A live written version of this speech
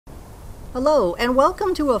Hello, and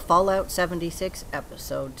welcome to a Fallout 76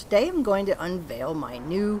 episode. Today I'm going to unveil my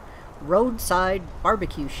new Roadside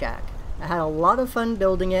BBQ Shack. I had a lot of fun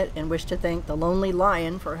building it and wish to thank the Lonely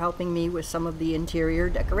Lion for helping me with some of the interior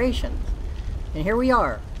decorations. And here we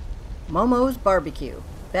are, Momo's Barbecue,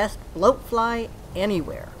 best bloatfly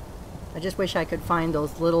anywhere. I just wish I could find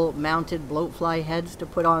those little mounted bloatfly heads to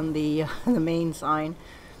put on the main sign.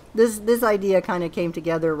 This idea kind of came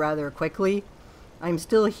together rather quickly. I'm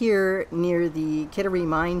still here near the Kittery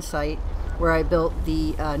mine site where I built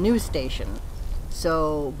the news station.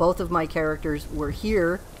 So both of my characters were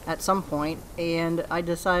here at some point, and I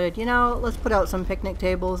decided, you know, let's put out some picnic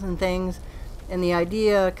tables and things. And the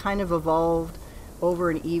idea kind of evolved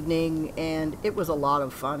over an evening, and it was a lot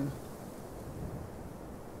of fun.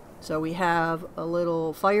 So we have a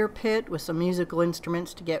little fire pit with some musical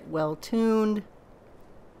instruments to get well tuned.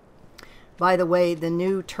 By the way, the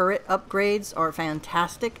new turret upgrades are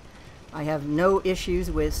fantastic. I have no issues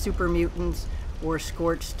with super mutants or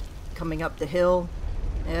scorched coming up the hill.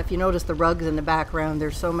 If you notice the rugs in the background,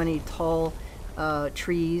 there's so many tall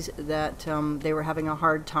trees that they were having a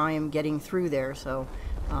hard time getting through there, so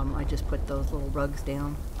I just put those little rugs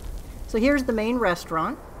down. So here's the main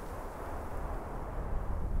restaurant.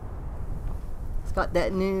 It's got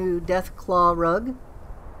that new Deathclaw rug.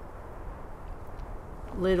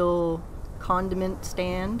 Little condiment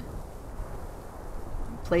stand.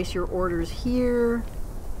 Place your orders here.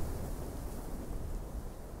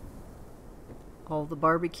 All the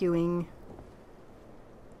barbecuing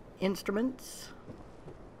instruments.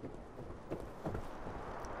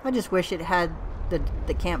 I just wish it had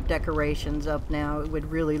the camp decorations up now. It would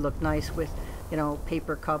really look nice with, you know,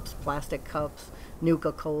 paper cups, plastic cups,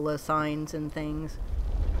 Nuka-Cola signs and things.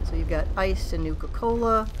 So you've got ice and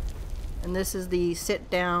Nuka-Cola. And this is the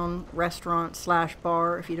sit-down restaurant slash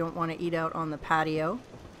bar if you don't want to eat out on the patio.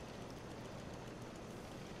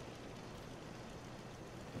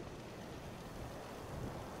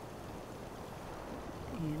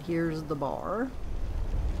 And here's the bar.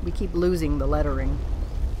 We keep losing the lettering.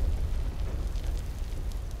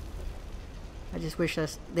 I just wish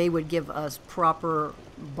they would give us proper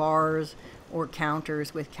bars or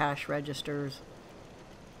counters with cash registers.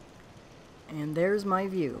 And there's my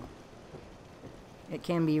view. It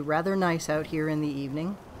can be rather nice out here in the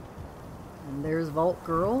evening. And there's Vault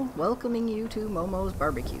Girl welcoming you to Momo's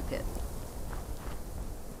Barbecue Pit.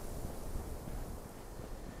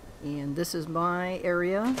 And this is my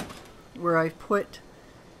area where I've put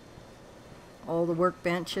all the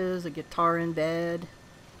workbenches, a guitar in bed,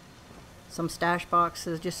 some stash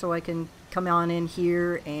boxes just so I can come on in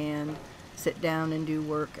here and sit down and do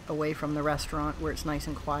work away from the restaurant where it's nice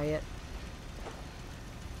and quiet.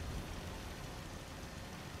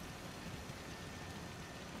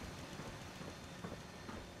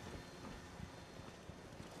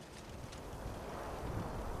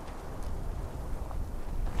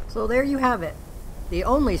 So there you have it, the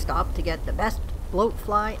only stop to get the best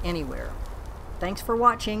bloatfly anywhere. Thanks for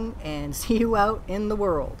watching, and see you out in the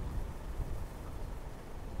world.